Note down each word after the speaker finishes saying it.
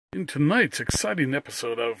In tonight's exciting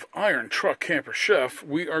episode of Iron Truck Camper Chef,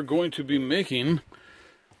 we are going to be making,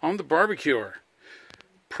 on the barbecuer,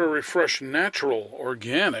 Prairie Fresh Natural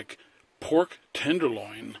Organic Pork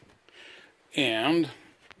Tenderloin. And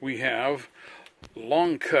we have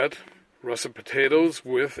long cut russet potatoes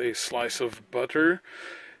with a slice of butter,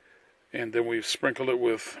 and then we've sprinkled it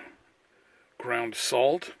with ground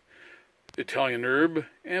salt, Italian herb,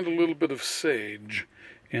 and a little bit of sage.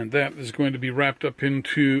 And that is going to be wrapped up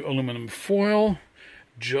into aluminum foil,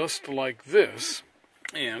 just like this.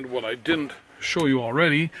 And what I didn't show you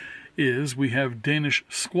already is we have Danish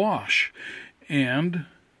squash. And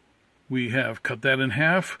we have cut that in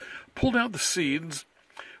half, pulled out the seeds.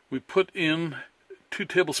 We put in 2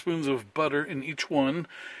 tablespoons of butter in each one,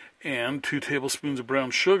 and 2 tablespoons of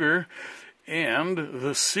brown sugar. And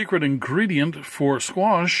the secret ingredient for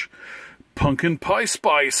squash, pumpkin pie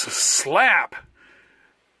spice. Slap!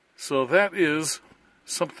 So that is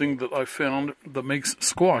something that I found that makes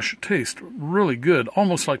squash taste really good,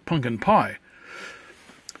 almost like pumpkin pie.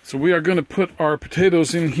 So we are going to put our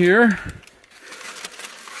potatoes in here.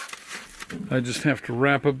 I just have to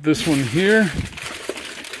wrap up this one here.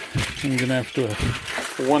 I'm going to have to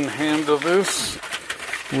one hand of this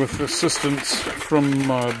with assistance from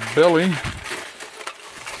Belly.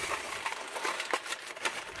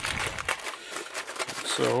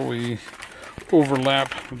 So we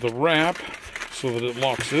overlap the wrap so that it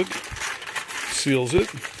locks it, seals it,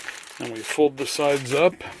 and we fold the sides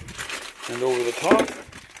up and over the top.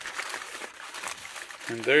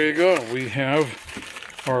 And there you go. We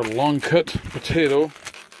have our long cut potato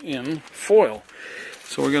in foil.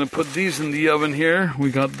 So we're going to put these in the oven here. We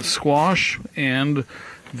got the squash and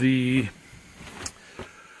the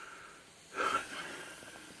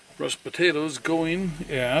russet potatoes going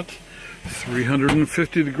at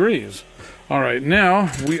 350 degrees. All right,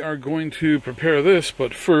 now we are going to prepare this,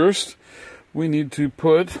 but first we need to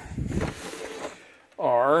put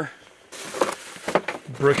our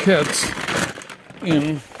briquettes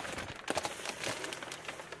in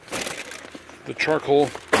the charcoal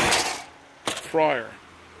fryer.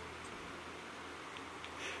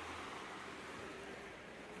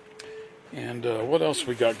 And what else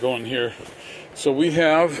we got going here? So we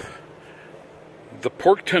have the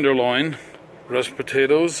pork tenderloin, russet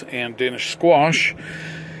potatoes, and Danish squash,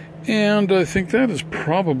 and I think that is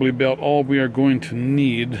probably about all we are going to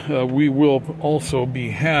need. We will also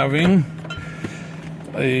be having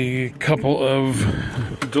a couple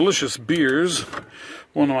of delicious beers.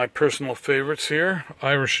 One of my personal favorites here,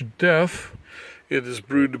 Irish Death. It is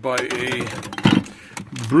brewed by a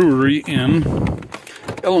brewery in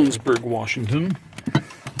Ellensburg, Washington.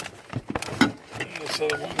 This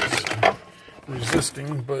other one is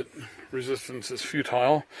resisting, but resistance is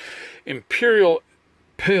futile. Imperial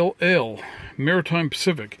Pale Ale, Maritime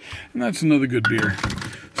Pacific, and that's another good beer.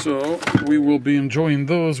 So we will be enjoying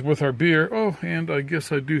those with our beer. Oh, and I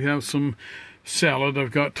guess I do have some salad.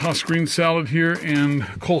 I've got tossed green salad here and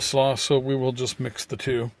coleslaw, so we will just mix the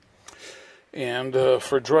two. And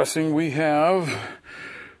for dressing, we have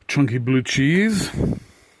chunky blue cheese,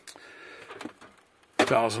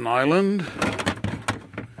 Thousand Island,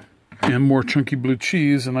 and more chunky blue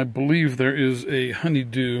cheese, and I believe there is a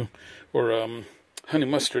honeydew or honey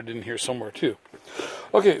mustard in here somewhere too.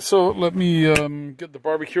 Okay, so let me get the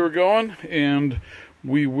barbecuer going, and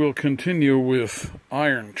we will continue with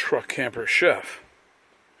Iron Truck Camper Chef.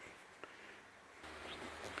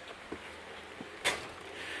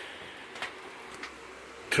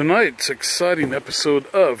 Tonight's exciting episode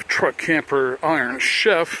of Truck Camper Iron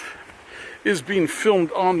Chef is being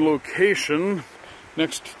filmed on location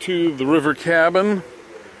next to the river cabin,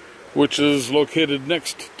 which is located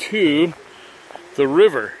next to the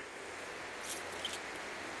river.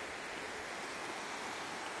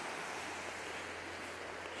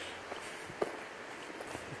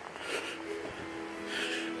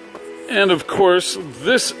 And of course,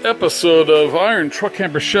 this episode of Iron Truck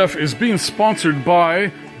Camper Chef is being sponsored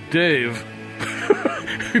by Dave.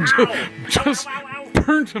 He just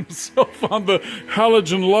burned himself on the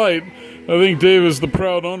halogen light. I think Dave is the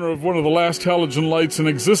proud owner of one of the last halogen lights in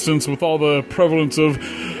existence, with all the prevalence of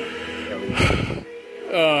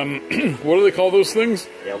what do they call those things?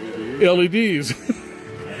 LEDs.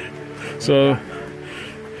 So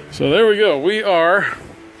there we go. We are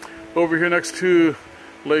over here next to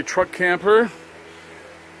Lay Truck Camper,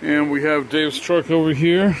 and we have Dave's truck over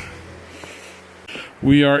here.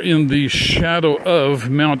 We are in the shadow of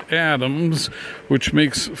Mount Adams, which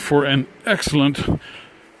makes for an excellent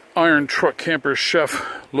Iron Truck Camper Chef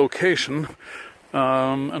location.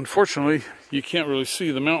 Unfortunately, you can't really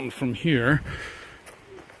see the mountain from here.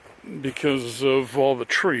 because of all the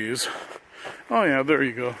trees. Oh yeah, there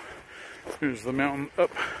you go. Here's the mountain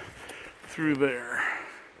up through there.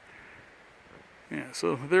 Yeah,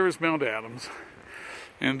 so there is Mount Adams.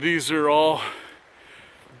 And these are all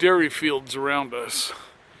dairy fields around us.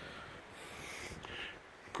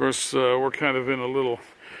 Of course, we're kind of in a little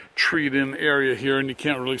treed-in area here, and you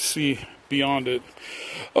can't really see beyond it.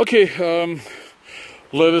 Okay,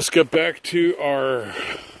 let us get back to our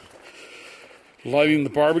lighting the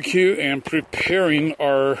barbecue and preparing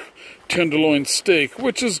our tenderloin steak,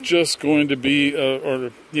 which is just going to be,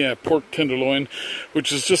 pork tenderloin,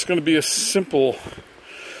 which is just going to be a simple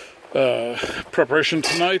preparation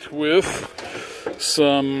tonight with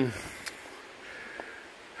some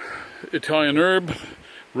Italian herb,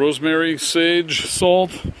 rosemary, sage,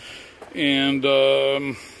 salt, and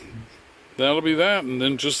that'll be that, and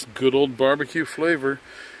then just good old barbecue flavor.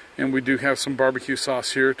 And we do have some barbecue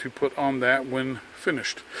sauce here to put on that when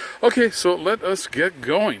finished. Okay, so let us get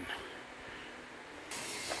going.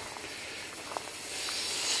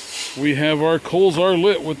 We have our coals are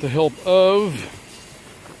lit with the help of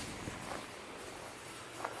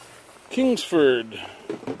Kingsford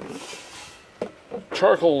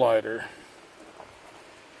charcoal lighter,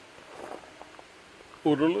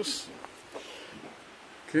 odorless.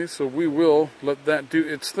 Okay, so we will let that do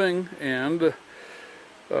its thing, and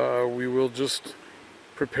we will just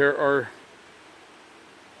prepare our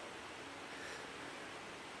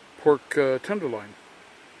pork tenderloin.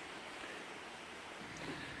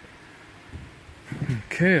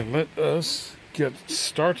 Okay, let us get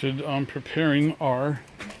started on preparing our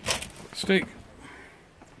steak.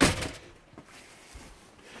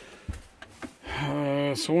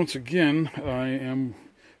 So once again, I am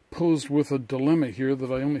posed with a dilemma here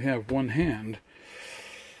that I only have one hand,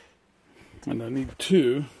 and I need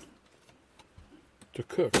two to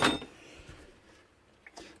cook.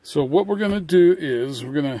 So what we're going to do is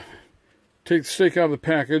we're going to take the steak out of the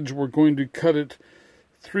package. We're going to cut it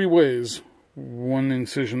three ways. One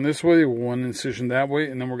incision this way, one incision that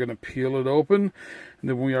way, and then we're going to peel it open. And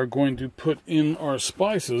then we are going to put in our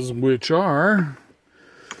spices, which are,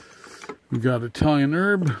 we got Italian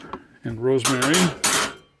herb and rosemary,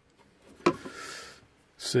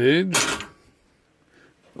 sage,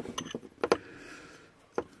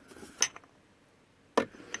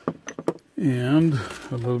 and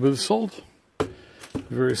a little bit of salt.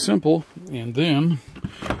 Very simple. And then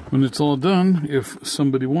when it's all done, if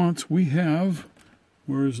somebody wants, we have,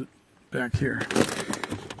 where is it? Back here.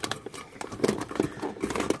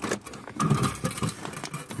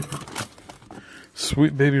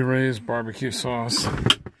 Sweet Baby Ray's barbecue sauce.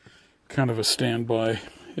 Kind of a standby.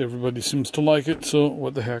 Everybody seems to like it, so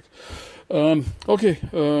what the heck. Okay,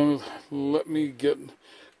 let me get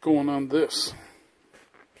going on this.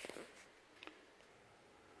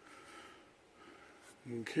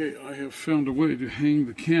 Okay, I have found a way to hang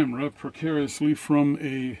the camera precariously from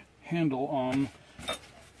a handle on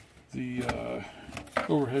the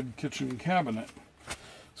overhead kitchen cabinet.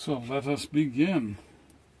 So let us begin.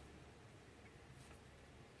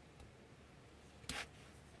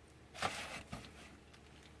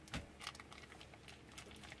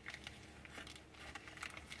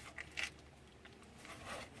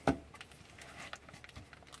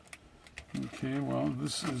 Okay, well,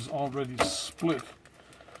 this is already split.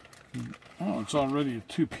 Oh, it's already a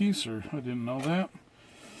two-piecer. I didn't know that.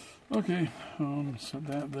 Okay, set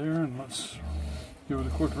that there, and let's give it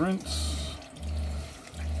a quick rinse.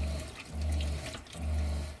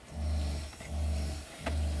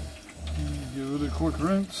 And give it a quick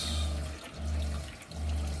rinse.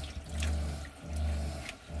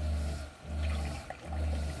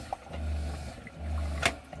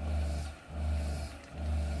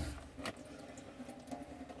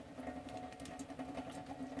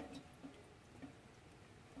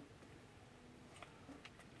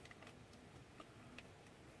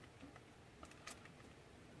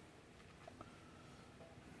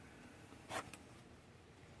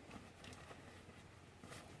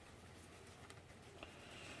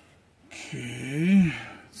 Okay,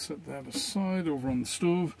 set that aside over on the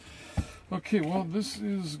stove. Okay, well, this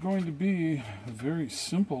is going to be very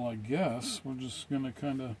simple, I guess. We're just going to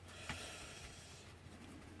kind of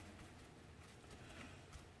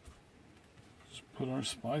just put our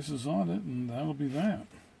spices on it, and that'll be that.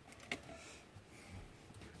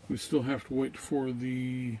 We still have to wait for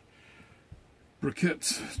the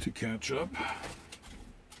briquettes to catch up.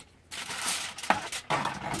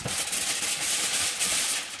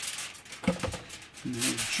 And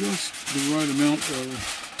have just the right amount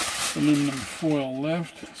of aluminum foil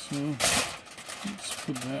left, so let's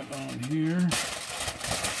put that on here like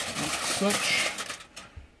such.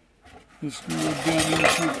 This will go down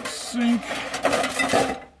into the sink.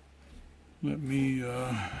 Let me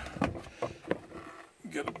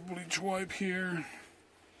get a bleach wipe here.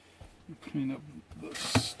 Clean up the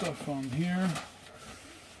stuff on here.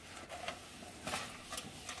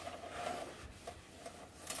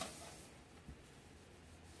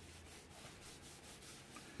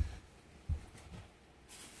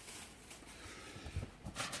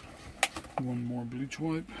 One more bleach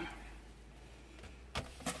wipe.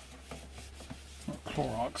 Or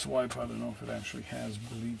Clorox wipe. I don't know if it actually has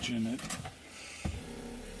bleach in it.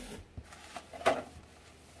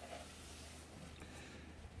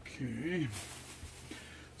 Okay.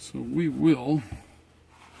 So we will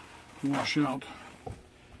wash out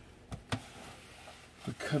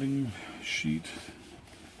the cutting sheet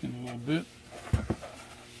in a little bit.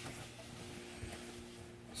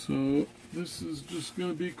 So this is just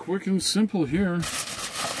going to be quick and simple here.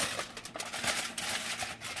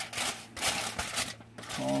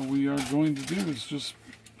 All we are going to do is just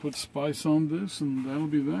put spice on this and that'll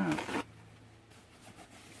be that.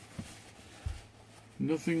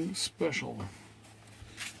 Nothing special.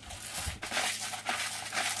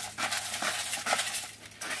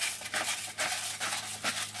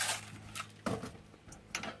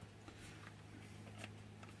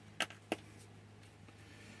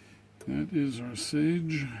 That is our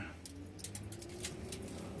sage.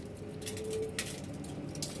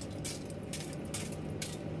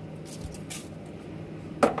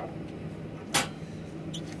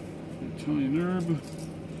 Italian herb.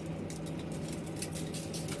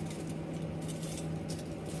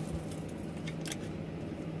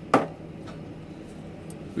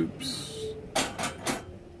 Oops.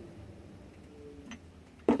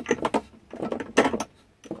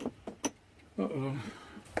 Uh-oh.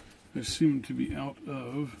 I seem to be out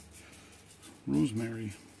of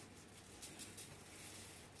rosemary.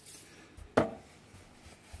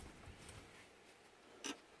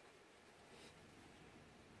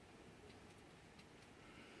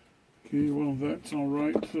 Okay, well that's all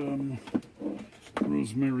right.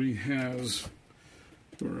 Rosemary has,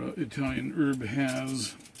 or Italian herb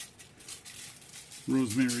has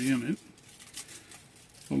rosemary in it,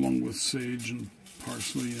 along with sage and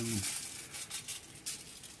parsley and...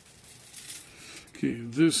 Okay,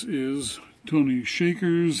 this is Tony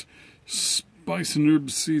Shaker's Spice and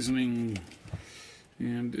Herb Seasoning,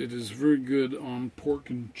 and it is very good on pork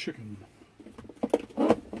and chicken.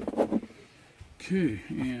 Okay,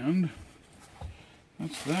 and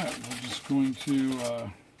that's that. We're just going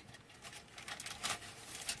to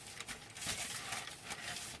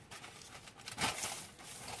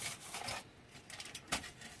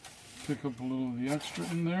pick up a little of the extra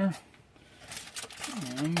in there,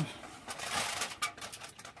 and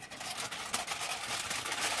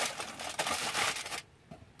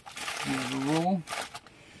give it a roll.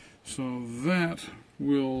 So that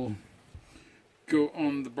will go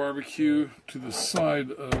on the barbecue to the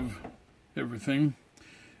side of everything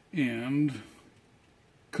and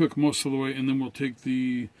cook most of the way, and then we'll take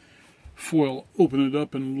the foil, open it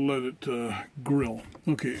up, and let it grill.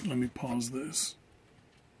 Okay, let me pause this.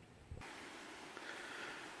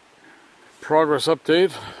 Progress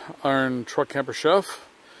update. Iron Truck Camper Chef.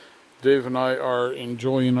 Dave and I are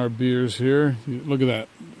enjoying our beers here. Look at that.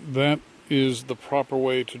 That is the proper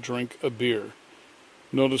way to drink a beer.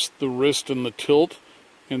 Notice the wrist and the tilt,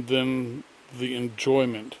 and then the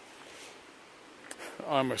enjoyment.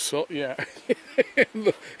 I myself, yeah,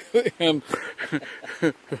 and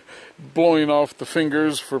blowing off the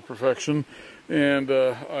fingers for perfection. And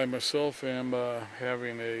I myself am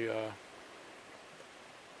having a,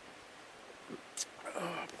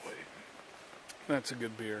 oh boy, that's a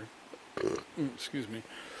good beer. Excuse me.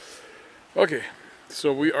 Okay,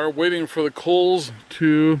 so we are waiting for the coals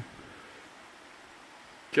to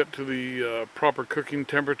get to the proper cooking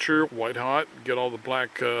temperature, white hot, get all the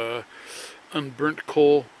black unburnt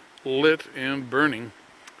coal lit and burning.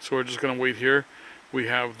 So we're just going to wait here. We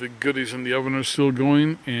have the goodies in the oven are still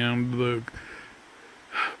going, and the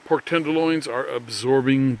pork tenderloins are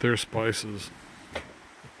absorbing their spices.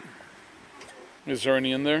 Is there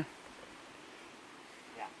any in there?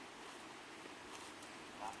 Yeah.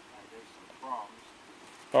 There's some crumbs.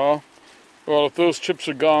 Oh, well, if those chips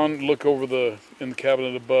are gone, look over in the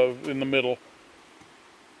cabinet above, in the middle.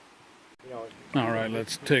 All right,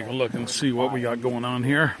 let's take a look and see what we got going on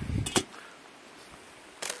here.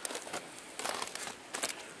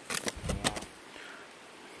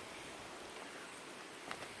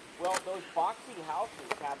 Well, those boxy houses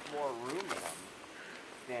have more room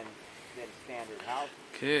in them than standard houses.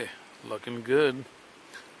 Okay, looking good.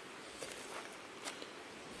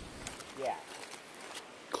 Yeah.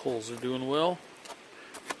 Coals are doing well.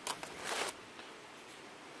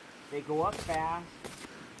 They go up fast.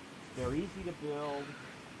 They're easy to build.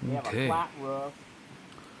 They have Okay. a flat roof.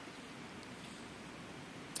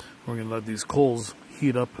 We're going to let these coals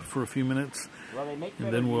heat up for a few minutes, Well, they make and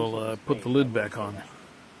better then use we'll of put the space, lid I will back say on. that.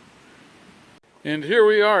 And here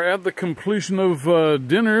we are at the completion of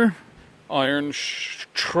dinner. Iron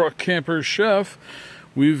Truck Camper Chef.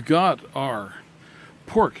 We've got our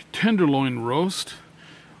pork tenderloin roast,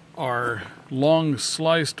 our long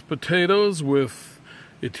sliced potatoes with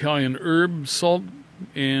Italian herb, salt,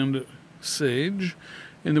 and sage.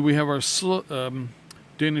 And then we have our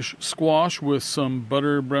Danish squash with some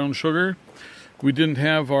butter, brown sugar. We didn't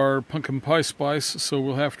have our pumpkin pie spice, so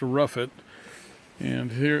we'll have to rough it.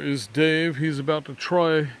 And here is Dave. He's about to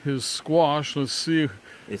try his squash. Let's see.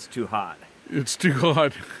 It's too hot. It's too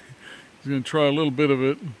hot. He's going to try a little bit of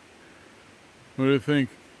it. What do you think?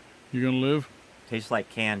 You going to live? Tastes like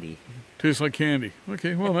candy. Tastes like candy.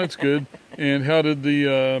 Okay, well, that's good. And how did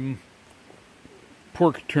the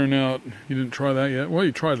pork turn out? You didn't try that yet? Well,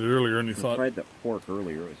 you tried it earlier and you thought... I tried the pork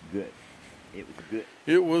earlier. It was good. It was good.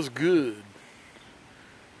 It was good.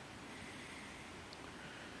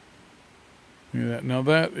 Look at that. Now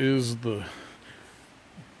that is the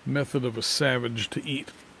method of a savage to eat.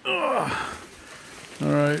 Ugh.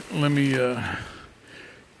 All right, let me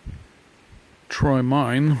try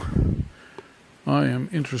mine. I am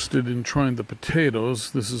interested in trying the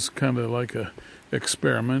potatoes. This is kind of like a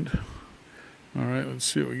experiment. All right, let's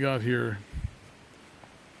see what we got here.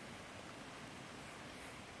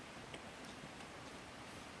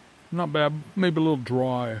 Not bad, maybe a little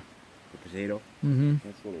dry. The potato? Mm-hmm.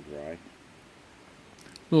 That's a little dry. A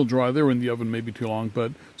little dry. They were in the oven maybe too long,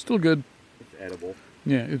 but still good. It's edible.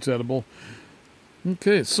 Yeah, it's edible.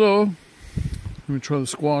 Okay, so let me try the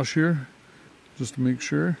squash here, just to make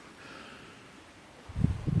sure.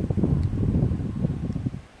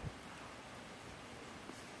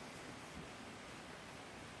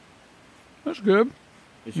 That's good.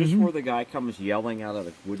 Is this where the guy comes yelling out of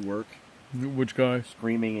the woodwork? Which guy?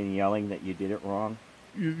 Screaming and yelling that you did it wrong?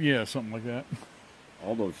 Yeah, something like that.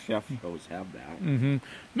 All those chef shows have that. Mm-hmm.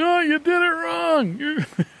 No, you did it wrong.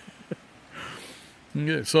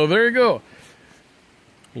 Okay, so there you go.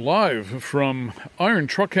 Live from Iron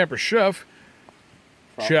Truck Camper Chef.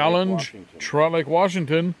 Challenge, Trout Lake,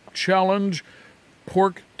 Washington. Challenge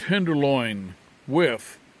pork tenderloin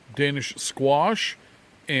with Danish squash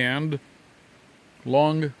and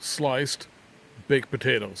long sliced baked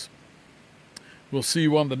potatoes. We'll see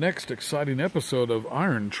you on the next exciting episode of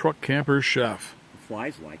Iron Truck Camper Chef. The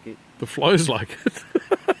flies like it. The flies like it.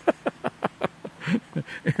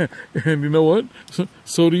 And you know what?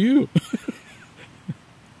 So do you.